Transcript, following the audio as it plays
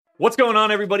What's going on,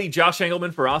 everybody? Josh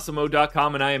Engelman for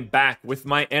Awesemo.com, and I am back with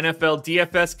my NFL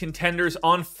DFS contenders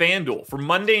on FanDuel for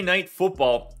Monday Night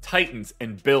Football, Titans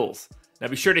and Bills. Now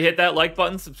be sure to hit that like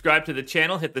button, subscribe to the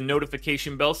channel, hit the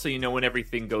notification bell so you know when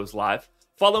everything goes live.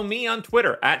 Follow me on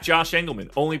Twitter, at Josh Engelman,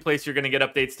 only place you're going to get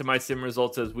updates to my sim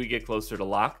results as we get closer to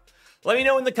lock. Let me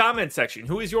know in the comment section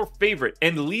who is your favorite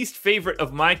and least favorite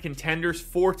of my contenders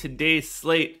for today's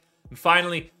slate. And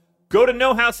finally, go to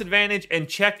No House Advantage and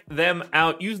check them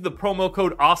out. Use the promo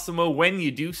code AWESEMO when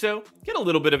you do so. Get a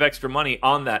little bit of extra money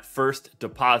on that first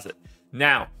deposit.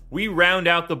 Now, we round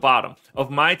out the bottom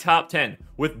of my top 10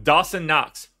 with Dawson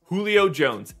Knox, Julio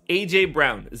Jones, AJ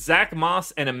Brown, Zach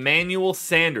Moss, and Emmanuel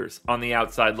Sanders on the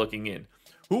outside looking in.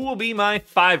 Who will be my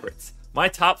favorites? My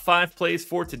top 5 plays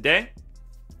for today?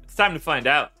 It's time to find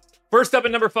out. First up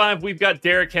at number 5, we've got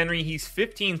Derrick Henry. He's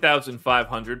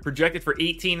 15,500, projected for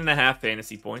 18.5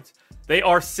 fantasy points. They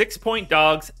are 6-point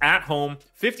dogs at home,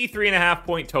 53.5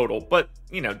 point total, but,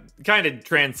 kind of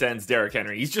transcends Derrick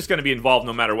Henry. He's just going to be involved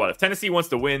no matter what. If Tennessee wants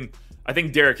to win, I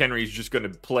think Derrick Henry is just going to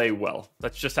play well.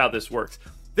 That's just how this works.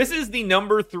 This is the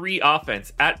number 3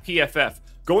 offense at PFF,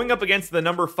 going up against the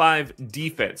number 5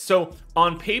 defense. So,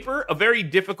 on paper, a very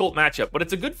difficult matchup, but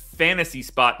it's a good fantasy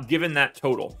spot given that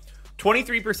total.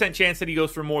 23% chance that he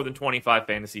goes for more than 25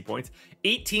 fantasy points,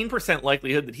 18%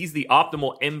 likelihood that he's the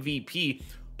optimal MVP,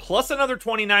 plus another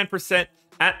 29%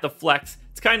 at the flex.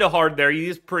 It's kind of hard there. He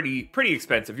is pretty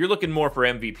expensive. You're looking more for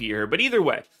MVP here, but either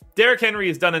way, Derrick Henry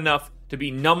has done enough to be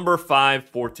number 5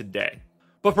 for today.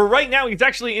 But for right now, he's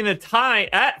actually in a tie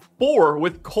at 4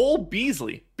 with Cole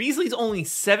Beasley. Beasley's only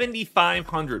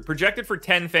 7,500, projected for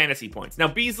 10 fantasy points. Now,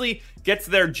 Beasley gets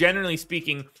there, generally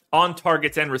speaking, on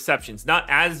targets and receptions. Not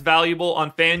as valuable on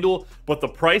FanDuel, but the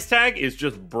price tag is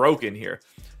just broken here.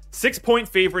 6-point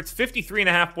favorites,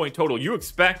 53.5 point total. You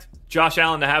expect Josh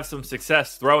Allen to have some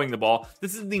success throwing the ball.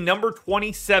 This is the number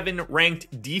 27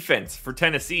 ranked defense for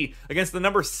Tennessee against the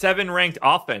number 7 ranked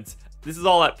offense. This is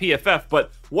all at PFF,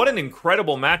 but what an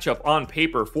incredible matchup on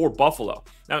paper for Buffalo.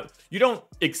 Now, you don't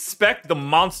expect the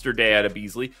monster day out of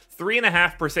Beasley.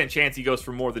 3.5% chance he goes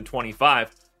for more than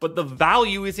 25, but the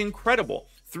value is incredible.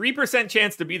 3%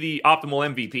 chance to be the optimal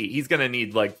MVP. He's going to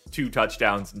need like 2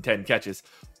 touchdowns and 10 catches.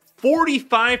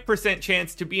 45%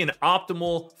 chance to be an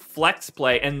optimal flex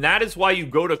play, and that is why you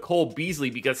go to Cole Beasley,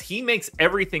 because he makes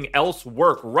everything else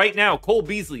work. Right now, Cole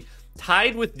Beasley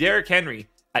tied with Derrick Henry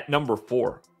at number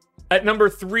 4. At number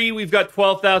 3, we've got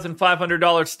 $12,500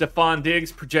 Stephon Diggs,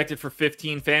 projected for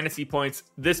 15 fantasy points.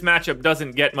 This matchup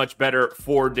doesn't get much better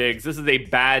for Diggs. This is a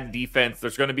bad defense.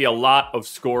 There's going to be a lot of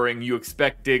scoring. You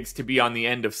expect Diggs to be on the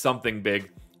end of something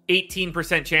big.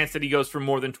 18% chance that he goes for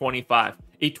more than 25.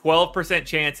 A 12%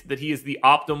 chance that he is the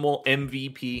optimal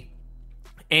MVP.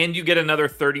 And you get another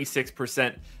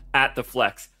 36% at the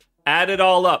flex. Add it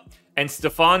all up, and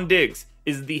Stephon Diggs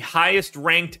is the highest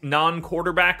ranked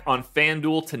non-quarterback on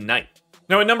FanDuel tonight.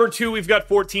 Now at number 2, we've got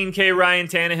 14K Ryan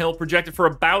Tannehill, projected for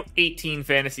about 18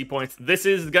 fantasy points. This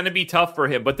is going to be tough for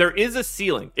him, but there is a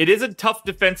ceiling. It is a tough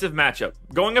defensive matchup.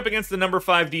 Going up against the number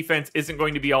 5 defense isn't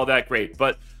going to be all that great,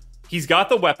 but he's got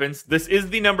the weapons. This is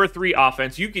the number 3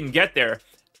 offense. You can get there,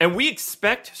 and we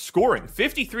expect scoring.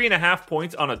 53.5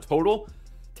 points on a total.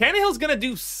 Tannehill's going to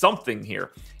do something here.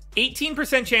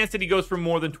 18% chance that he goes for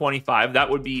more than 25. That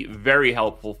would be very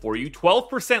helpful for you.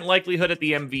 12% likelihood at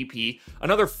the MVP.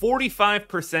 Another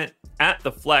 45% at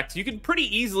the flex. You can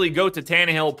pretty easily go to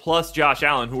Tannehill plus Josh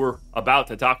Allen, who we're about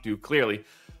to talk to clearly.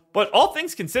 But all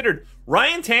things considered,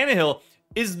 Ryan Tannehill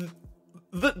is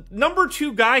the number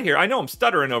 2 guy here. I know I'm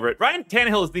stuttering over it. Ryan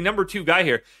Tannehill is the number 2 guy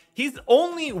here. He's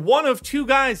only one of 2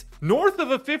 guys north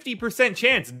of a 50%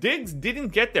 chance. Diggs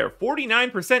didn't get there.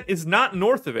 49% is not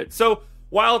north of it. So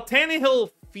while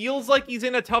Tannehill feels like he's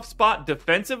in a tough spot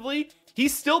defensively,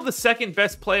 he's still the second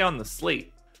best play on the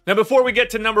slate. Now, before we get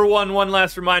to number 1, one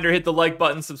last reminder, hit the like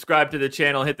button, subscribe to the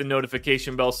channel, hit the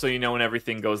notification bell so you know when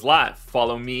everything goes live.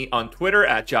 Follow me on Twitter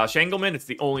at Josh Engelman. It's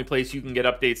the only place you can get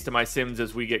updates to my sims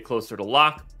as we get closer to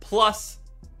lock. Plus,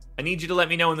 I need you to let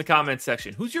me know in the comments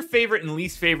section who's your favorite and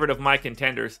least favorite of my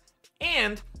contenders.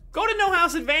 And go to No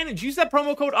House Advantage. Use that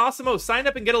promo code AWESEMO. Sign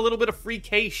up and get a little bit of free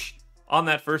cash on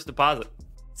that first deposit.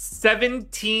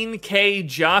 17K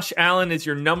Josh Allen is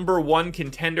your number 1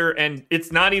 contender, and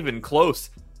it's not even close.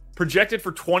 Projected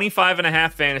for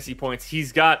 25.5 fantasy points.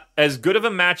 He's got as good of a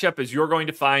matchup as you're going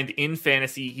to find in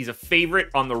fantasy. He's a favorite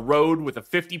on the road with a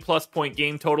 50-plus point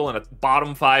game total and a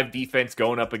bottom 5 defense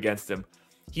going up against him.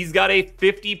 He's got a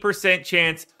 50%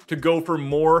 chance to go for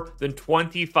more than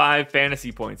 25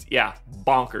 fantasy points. Yeah,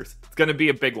 bonkers. It's going to be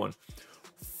a big one.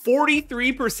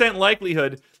 43%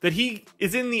 likelihood that he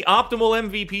is in the optimal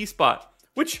MVP spot,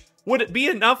 which would it be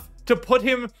enough to put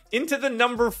him into the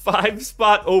number 5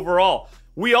 spot overall.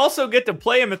 We also get to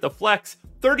play him at the flex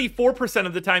 34%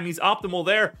 of the time he's optimal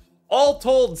there. All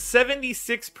told,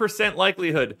 76%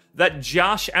 likelihood that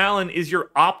Josh Allen is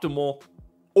your optimal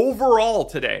overall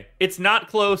today. It's not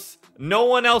close. No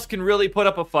one else can really put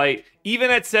up a fight.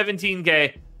 Even at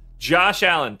 17K, Josh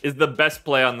Allen is the best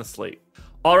play on the slate.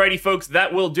 Alrighty, folks,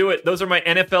 that will do it. Those are my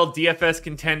NFL DFS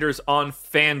contenders on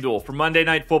FanDuel for Monday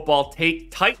Night Football.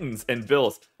 Titans and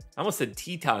Bills. I almost said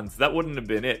Tetons. That wouldn't have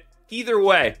been it. Either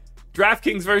way,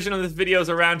 DraftKings version of this video is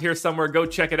around here somewhere. Go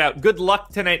check it out. Good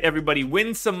luck tonight, everybody.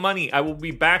 Win some money. I will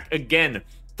be back again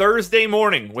Thursday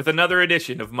morning with another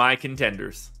edition of My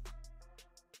Contenders.